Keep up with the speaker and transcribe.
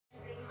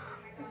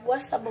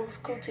What's up, old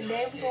school?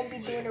 Today we're gonna be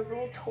doing a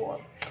room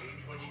tour.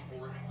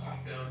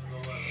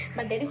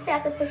 My daddy said I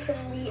have to put some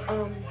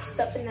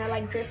stuff in there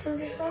like dressers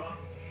and stuff.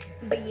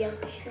 But yeah,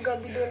 we're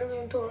gonna be doing a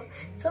room tour.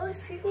 So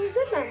let's see who's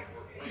in there.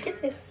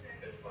 Get this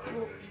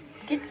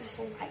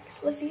some likes.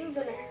 Let's see who's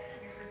in there.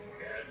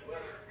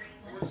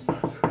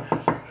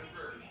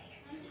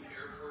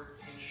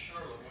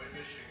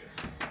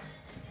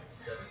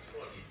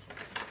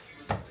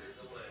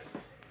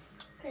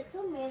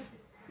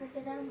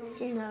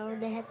 No,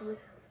 they have to.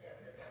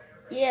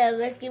 Yeah,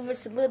 let's give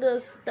us a little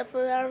stuff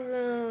in our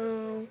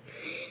room.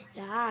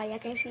 Yeah, y'all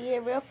can see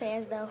it real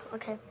fast though.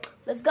 Okay,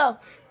 let's go.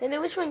 Nene,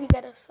 which one you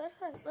got us first?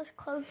 Let's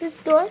close this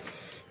door.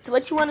 So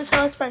what you want to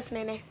show us first,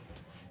 Nene?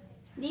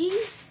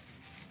 These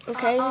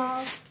okay. Are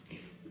all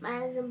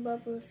Miles and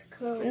Bubbles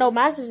clothes. No,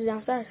 mine's is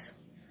downstairs.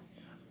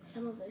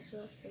 Some of it's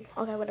yours too.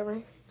 Okay,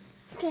 whatever.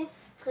 Okay,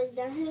 click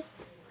down here.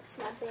 It's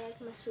my bag,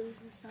 my shoes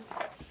and stuff.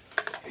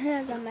 Here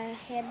I got my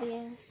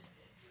headbands.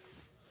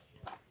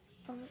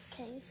 Phone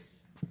case.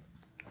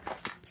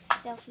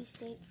 Selfie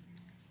stick.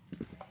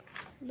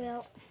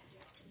 Belt.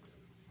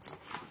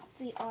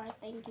 VR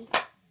thingy.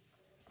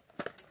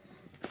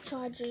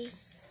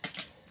 Chargers.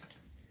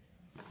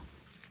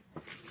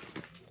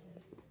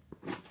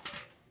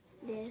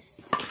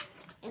 This.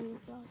 And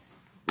gloves.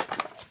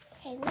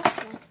 Okay, next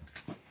one.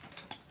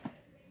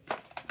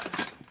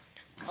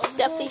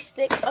 Selfie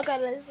stick. Okay,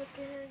 let's look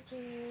at her.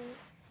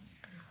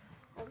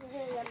 Over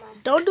here, I got my...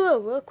 Don't do it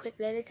real quick,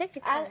 let it take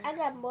your time. I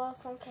got more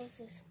phone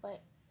cases,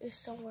 but it's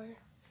somewhere.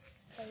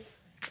 Okay,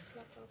 it's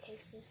not phone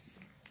cases.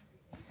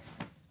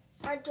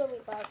 Our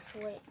jewelry box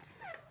with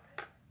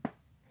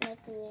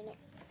nothing in it.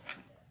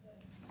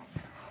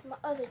 My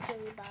other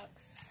jewelry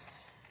box.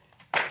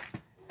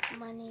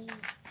 Money.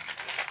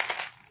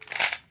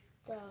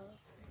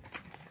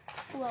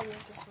 Who I want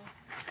this one?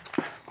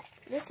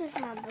 This is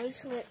my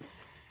bracelet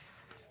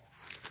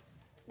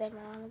that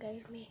my mom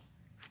gave me.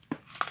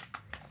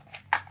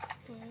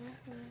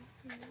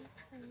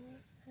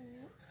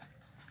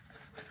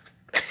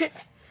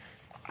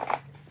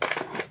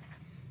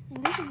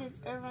 And this is just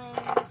earring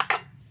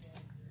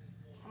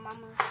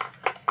mama's.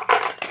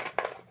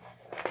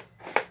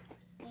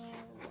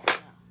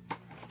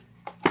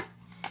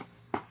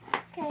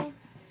 Okay,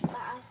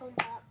 my iPhone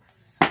box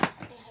and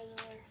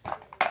hanger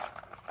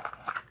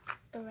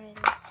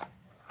earrings,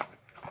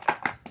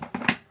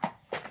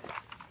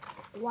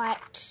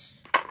 watch,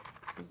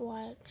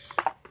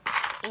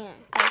 and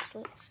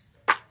bracelets.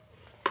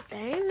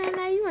 Dang,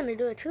 now you want to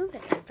do it too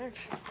bad, don't you?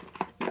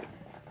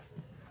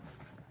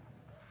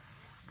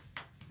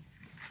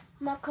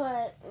 My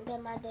card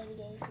that my daddy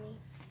gave me.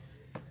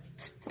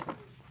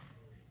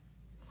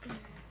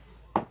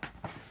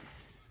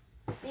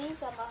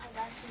 These are my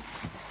Hibachis.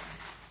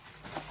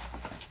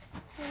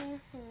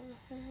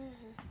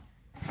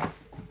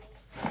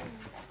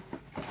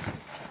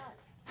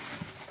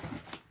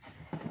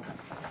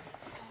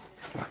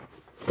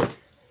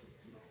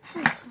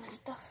 So much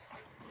stuff.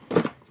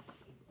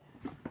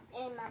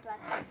 And my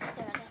black box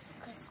that I got for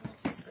Christmas.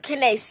 Can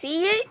they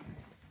see it?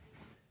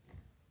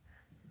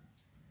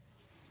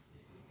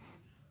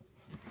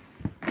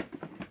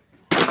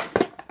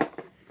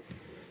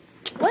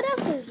 What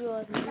else is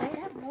yours, man? I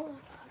got more.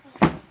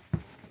 Okay.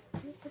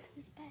 Let me put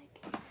these back.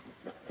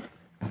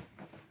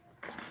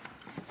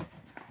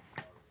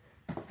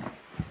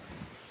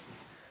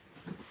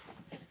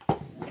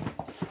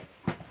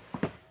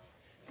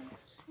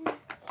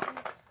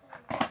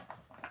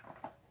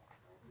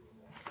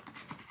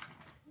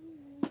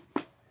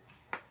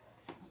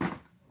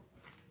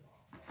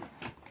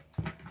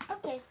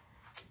 Okay.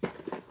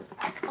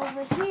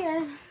 Over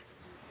here.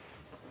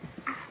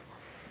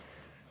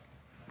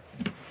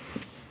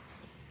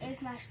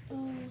 My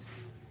shoes.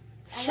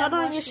 Show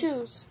down your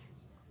shoes.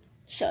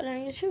 Show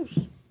down your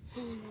shoes.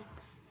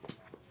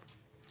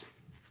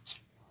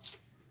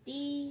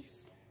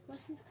 These,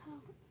 what's this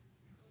called?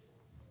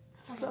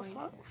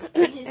 Flip-flops.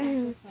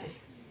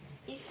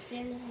 These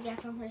sandals I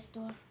got from her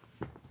store.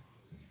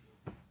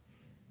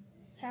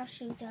 House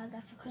shoes that I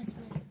got for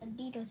Christmas.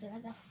 Adidas that I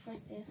got for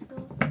first day of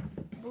school.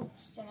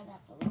 Boots that I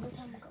got for a long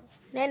time ago.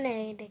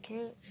 Nene, they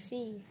can't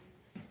see.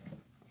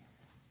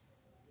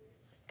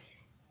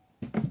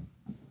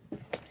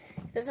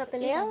 There's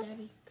something else?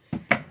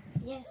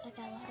 Yes, I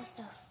got a lot of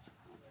stuff.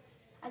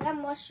 I got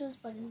more shoes,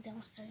 but in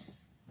downstairs.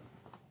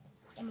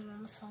 And my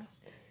mama's phone.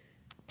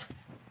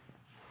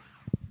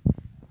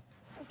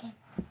 Okay.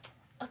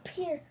 Up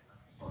here.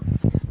 Oh,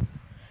 snap.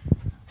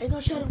 Are you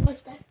going to show them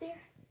what's back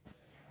there?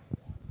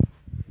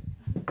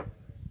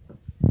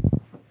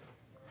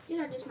 These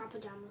are just my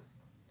pajamas.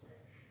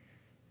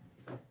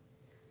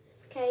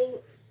 Okay,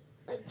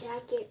 a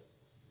jacket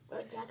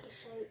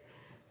shirt.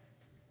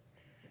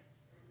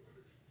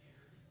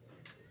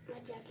 My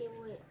jacket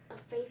with a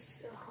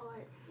face, a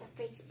heart, a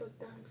Facebook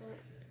thumbs up.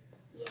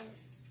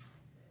 Yes.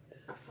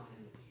 A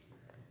phone.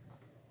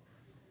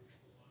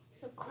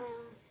 A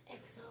crown,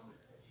 XO,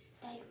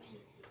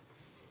 diamond,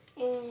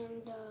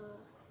 and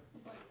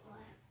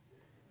butterfly.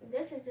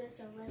 This is just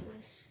a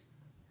regular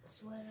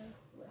sweater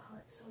with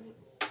hearts on it.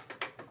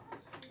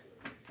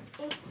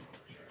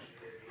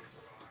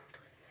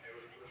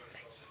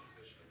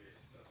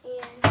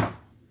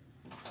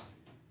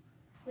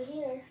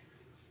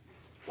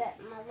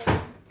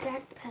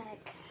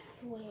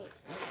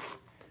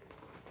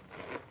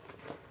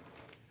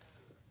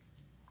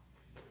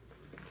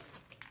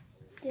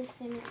 this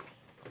in it.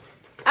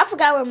 I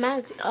forgot where mine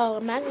is. Oh,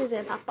 mine is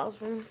in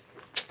Papa's room.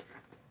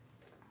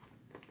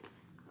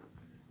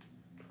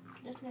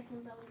 There's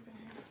nothing but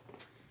behind.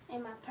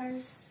 And my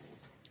purse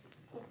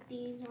with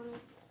these on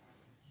it.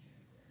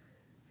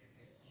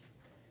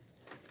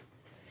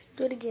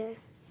 Do it again.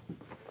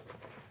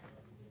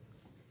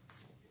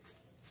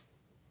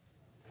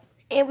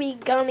 And we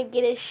gonna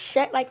get a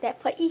shirt like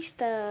that for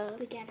Easter.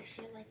 We got a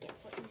shirt like that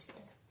for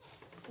Easter.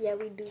 Yeah,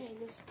 we do. Okay,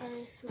 this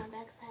purse, my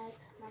backpack,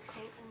 my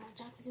coat, and my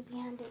jacket is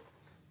behind it.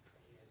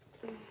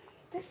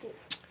 That's it.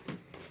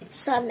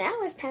 So now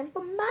it's time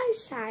for my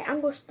side.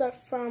 I'm gonna start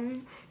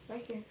from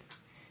right here.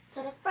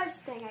 So the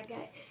first thing I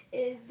got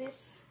is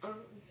this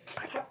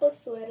purple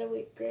sweater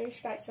with green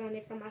stripes on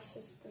it from my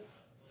sister.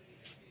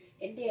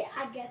 And then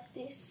I got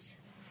this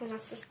from my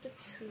sister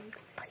too.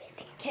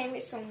 Came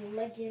with some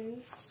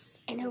leggings.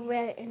 And a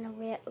red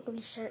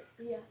ugly shirt.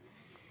 Yeah.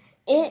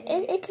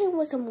 It came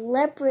with some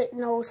leopard,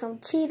 some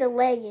cheetah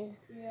leggings.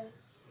 Yeah.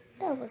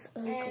 That was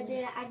ugly. And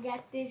then I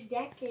got this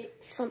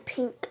jacket. From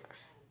Pink.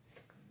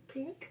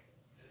 Pink.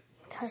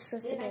 Her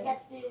sister Then I gave.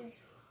 got this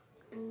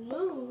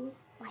blue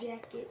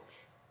jacket.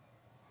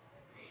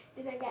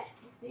 Then I got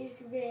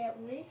this red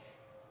one.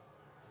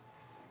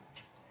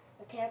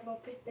 Okay, I'm gonna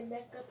pick them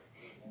back up.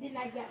 Then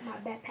I got my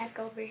backpack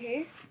over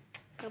here.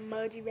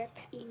 Emoji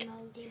backpack.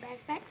 Emoji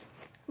backpack.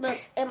 Look,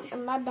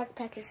 and my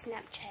backpack is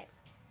Snapchat.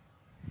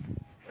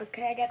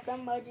 Okay, I got the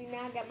emoji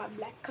now. I got my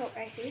black coat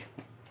right here.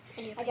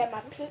 I got my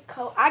pink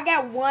coat. I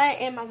got one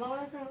in my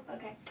mom's room.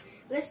 Okay,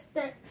 let's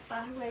start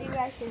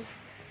right here.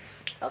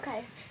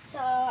 Okay, so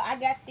I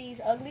got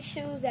these ugly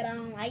shoes that I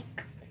don't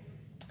like.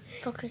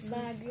 For Christmas.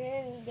 My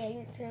granny gave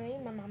it to me,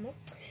 my mama.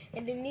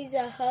 And then these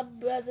are her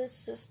brother's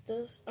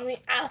sisters.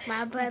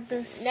 My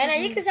brother's. No,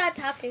 you can start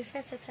talking. It's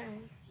not your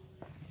turn.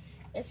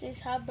 This is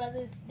her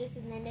brother. This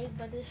is Nene's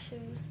brother's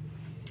shoes.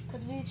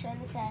 Because we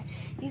trying to say,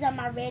 these are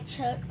my red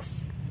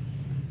Chucks.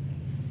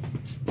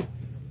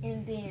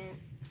 And then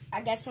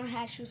I got some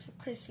high shoes for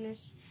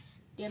Christmas.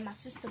 Then my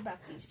sister bought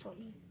these for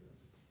me.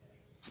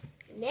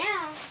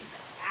 Now,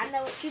 I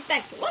know what you're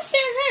thinking. What's in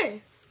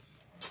here?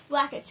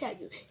 Well, I can tell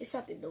you. It's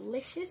something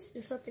delicious.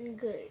 It's something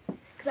good.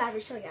 Because I will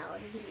show y'all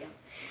in the video.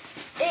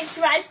 It's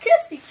Rice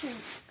Krispie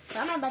treats. So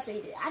I'm not about to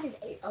eat it. I just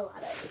ate a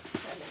lot of it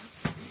right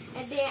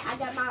now. And then I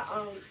got my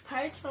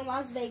purse from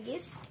Las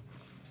Vegas.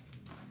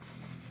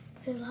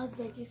 It says Las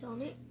Vegas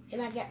on it.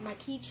 And I got my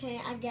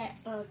keychain. I got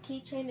a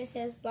keychain that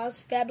says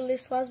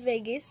Fabulous Las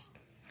Vegas.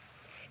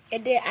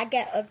 And then I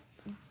got a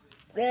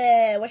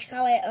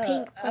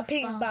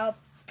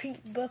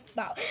pink puff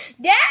ball.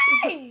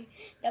 Dang!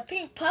 The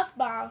pink puff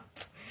ball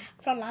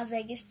from Las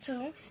Vegas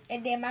too.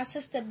 And then my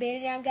sister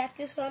Betty got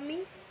this for me.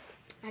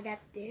 I got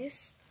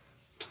this.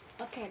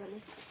 Okay, let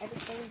me put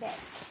everything back.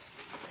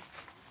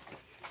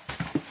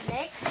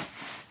 Next,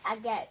 I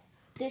got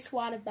this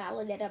water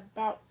bottle that I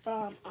bought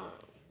from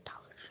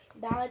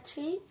Dollar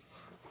Tree.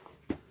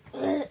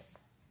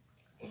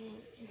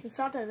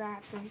 Something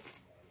that happened.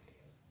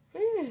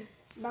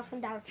 Bought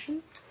from Dollar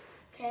Tree.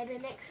 Okay,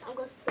 then next I'm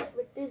gonna start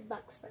with this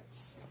box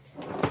first.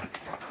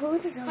 Oh,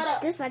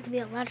 this might be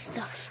a lot of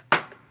stuff.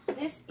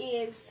 This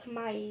is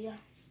my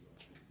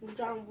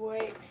drawing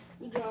board.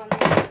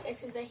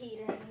 This is a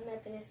heater.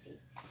 Nothing to see.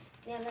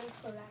 Now let me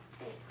pull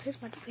out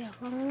This might be a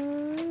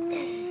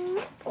long.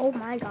 Oh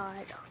my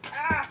god.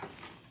 Ah!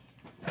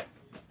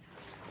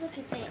 Look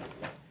at that.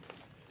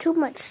 Too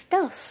much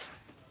stuff.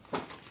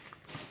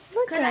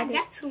 Look Because I at it.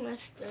 got too much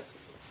stuff.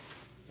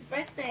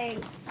 First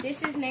thing,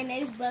 this is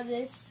Nene's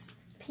brother's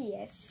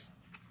PS.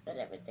 But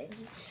everything.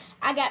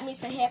 I got me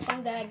some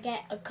headphones that I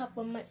got a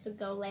couple months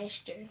ago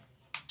last year.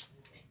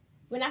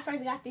 When I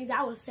first got these,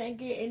 I was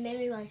singing, and then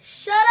they like,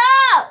 shut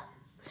up!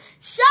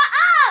 Shut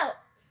up!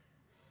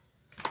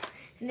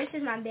 And this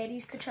is my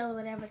daddy's controller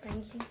and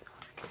everything.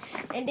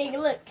 And then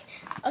look,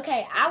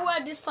 okay, I wore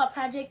this for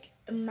Project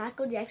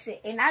Michael Jackson,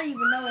 and I didn't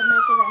even know it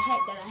matches a hat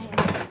that I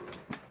had.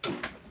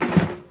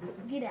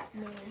 Get out,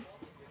 man.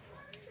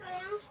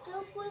 I'm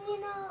still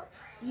putting up.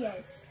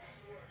 Yes.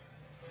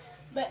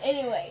 But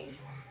anyways,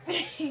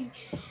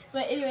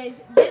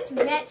 this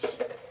match,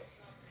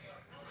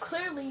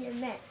 clearly a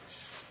match.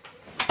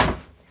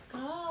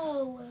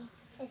 Oh.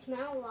 It's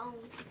not long.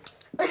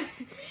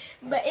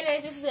 But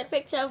anyways, this is a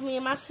picture of me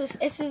and my sister.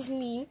 This is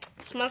me.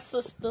 It's my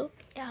sister.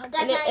 Yeah,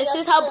 And this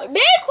is her.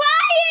 Be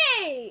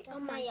quiet! Oh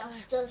my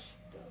gosh.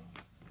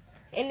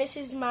 And this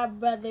is my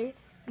brother,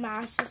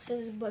 my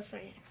sister's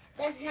boyfriend.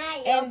 That's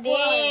not your And boy.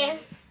 then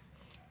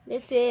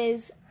this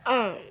is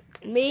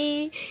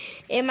me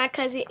and my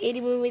cousin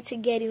Eddie when we went to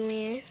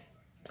Gettyland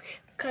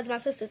because my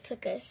sister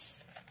took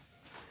us.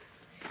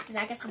 And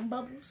I got some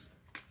bubbles.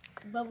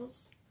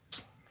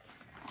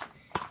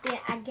 Then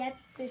I got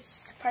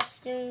this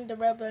perfume to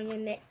rub on your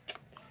neck.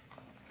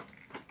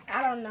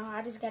 I don't know.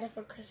 I just got it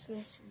for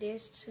Christmas.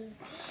 This too.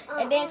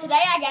 And then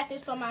today I got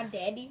this for my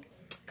daddy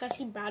because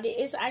he bought it.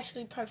 It's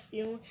actually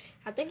perfume.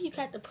 I think you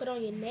have to put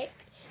on your neck.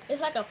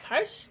 It's like a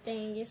purse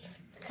thing. It's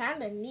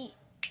kind of neat.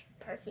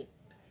 Perfect.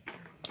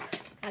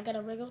 I got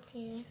a regular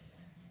pen.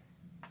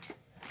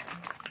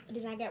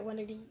 Then I got one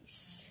of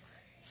these.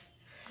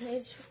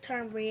 It's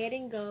turned red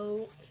and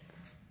gold.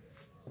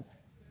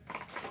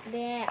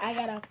 Then I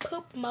got a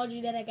poop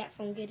emoji that I got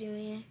from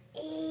Gideon.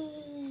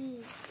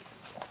 Then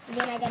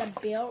I got a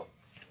belt.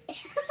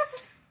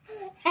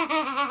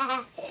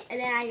 And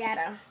then I got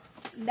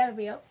another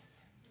belt.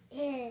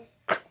 And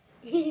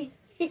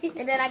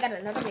then I got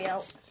another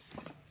belt.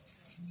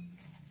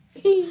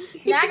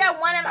 Now I got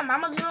one in my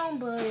mama's room,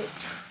 but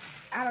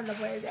I don't know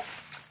where it's at.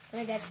 And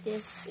I got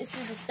this. This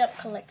is the step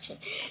collection.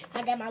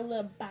 I got my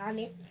little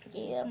bonnet.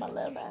 Yeah, my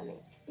little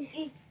bonnet.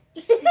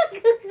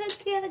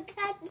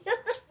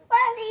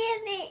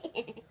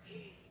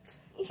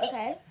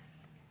 Okay.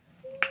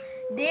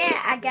 Then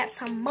I got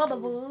some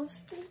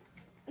bubbles.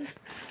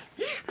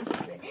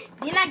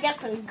 Then I got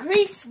some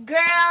grease,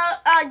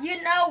 girl.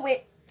 You know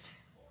it.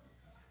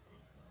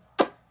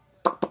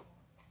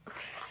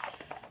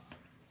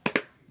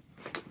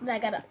 Then I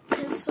got a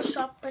pencil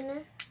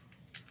sharpener.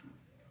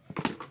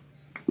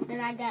 Then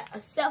I got a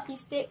selfie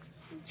stick.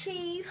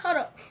 Cheese. Hold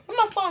up. Where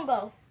my phone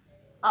go?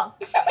 Oh.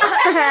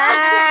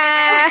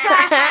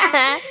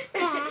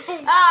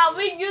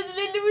 We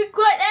usually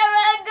record that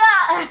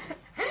right.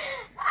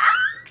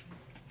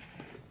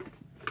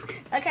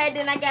 Okay,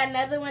 then I got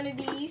another one of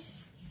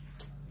these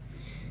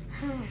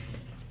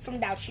from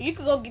Dollar Tree. You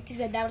could go get these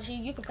at Dollar Tree.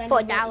 You can find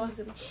for them $1.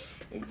 easily.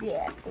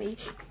 Exactly.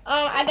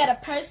 I got a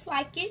purse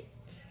like it.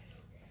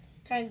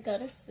 Turns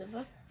gold and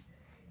silver.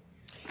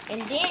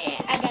 And then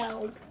I got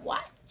a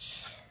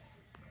watch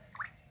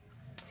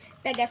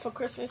that I got for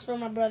Christmas from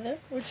my brother,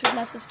 which is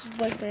my sister's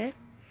boyfriend.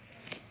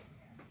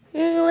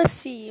 Let's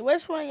see.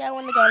 Which one y'all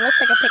want to go? Let's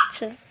take a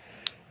picture.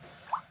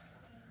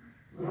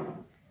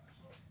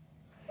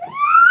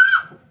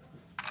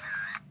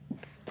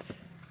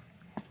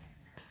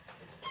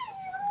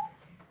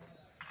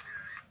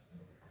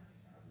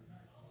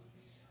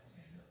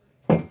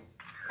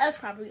 That's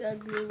probably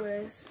ugly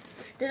words.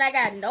 Then I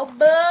got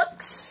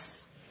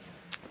notebooks.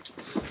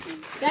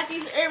 Got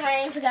these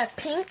earrings. I got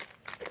pink.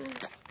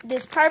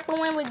 This purple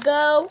one with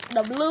gold.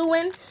 The blue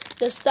one.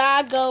 The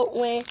star gold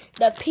one.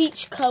 The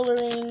peach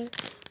coloring.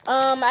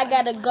 I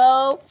got a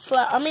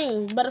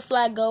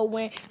butterfly gold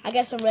one. I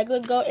got some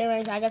regular gold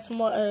earrings. I got some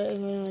more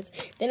earrings.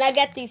 Then I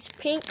got these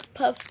pink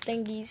puff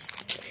thingies.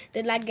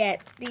 Then I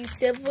got these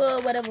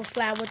silver whatever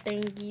flower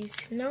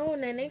thingies. No,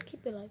 they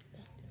keep it like that.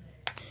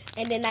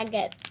 And then I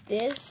got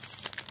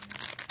this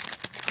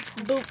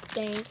boop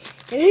thing.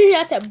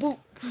 I said boop,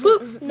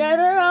 boop,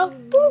 no,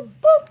 boop,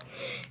 boop.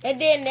 And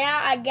then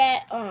now I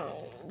got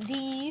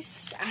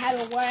these. I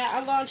haven't worn.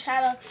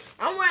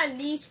 I'm wearing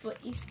these for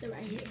Easter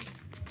right here,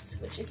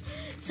 which is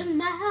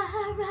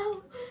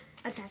tomorrow.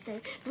 I'm trying to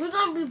say we're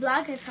gonna be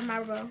vlogging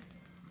tomorrow.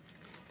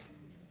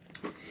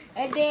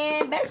 And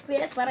then basically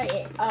that's what I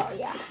ate. Oh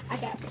yeah, I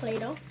got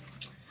Play-Doh.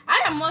 I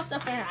got more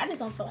stuff in here. I just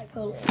don't feel like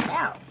pulling it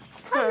out.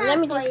 Let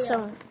me just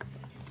show.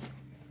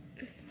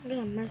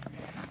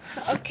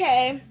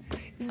 Okay,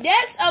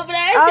 that's over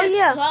there. It's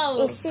just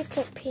clothes. It's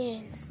scented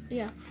pins.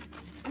 Yeah,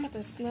 I'm about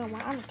to smell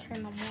one. I don't care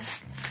no more.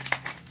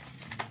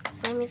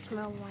 Let me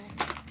smell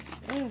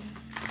one.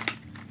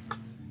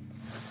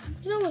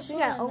 You know what? You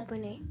gotta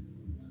open it.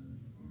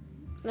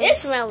 It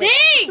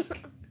stinks.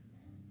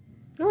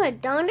 No,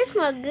 it don't. It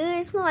smells good.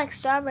 It smells like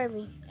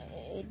strawberry.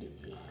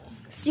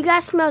 So you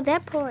gotta smell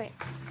that part.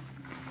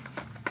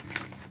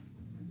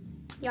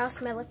 Y'all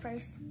smell it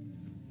first.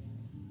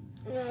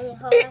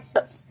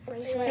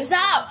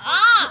 Stop!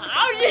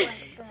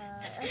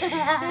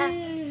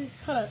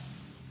 Hold up.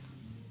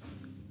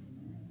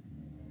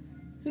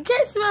 You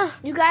can't smell.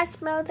 You guys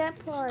smell that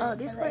part. Oh,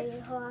 this part.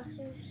 You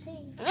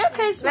can't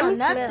Let smell me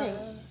nothing.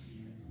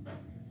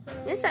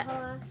 It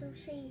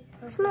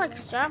smells like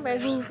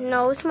strawberries.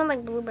 No, it smells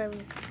like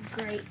blueberries.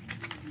 Great.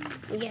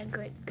 Yeah,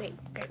 great.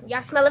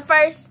 Y'all smell it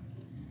first.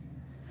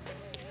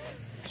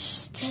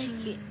 Just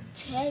take it.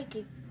 Take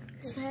it.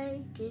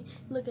 Take it.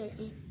 Look at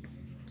it.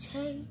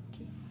 Take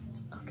it.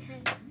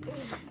 Okay.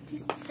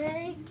 Just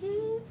take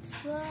it.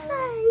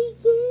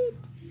 Take it.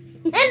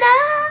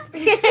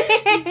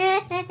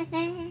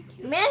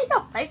 Man,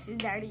 your face is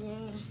dirty.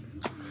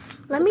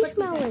 Let me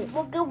smell it.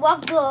 Wugga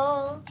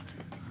wugga.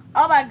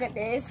 Oh my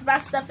goodness, my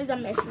stuff is a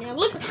mess, man.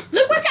 Look what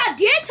y'all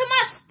did to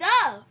my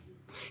stuff.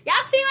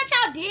 Y'all see what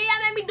y'all did?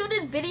 Y'all made me do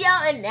this video,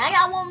 and now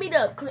y'all want me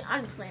to clean.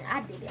 I'm playing.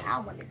 I did it. I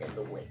wanted to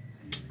do it.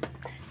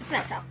 It's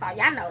not y'all fault.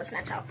 Y'all know it's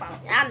not y'all fault.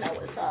 Y'all know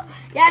what's up.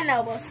 Y'all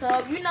know what's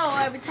up. You know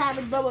every time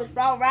it's Bubba's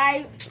fault,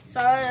 right? So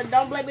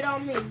don't blame it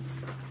on me.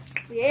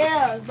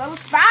 Yeah, it's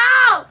Bubba's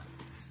fault.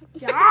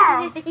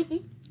 Yeah.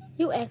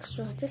 You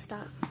extra. Just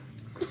stop.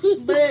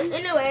 But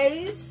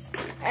anyways,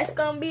 that's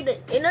gonna be the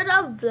end of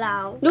the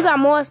vlog. You got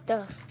more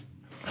stuff.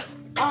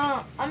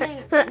 I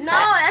mean, no,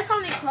 that's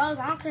only clothes.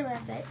 I don't care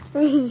about that.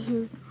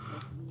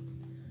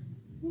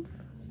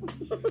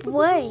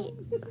 Wait.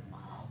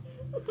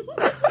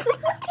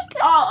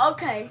 Oh,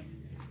 okay.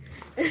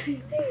 I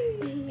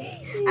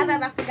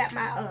thought I forgot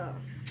my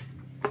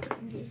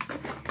yeah.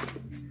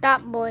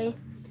 Stop, boy.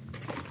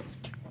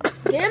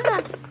 Get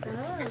my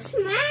stuff.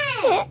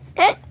 Smile.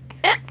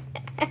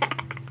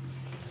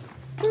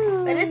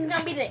 But it's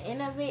gonna be the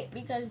end of it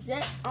because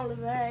that only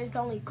is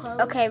only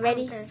closed. Okay,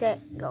 ready, set,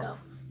 go.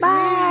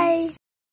 Bye.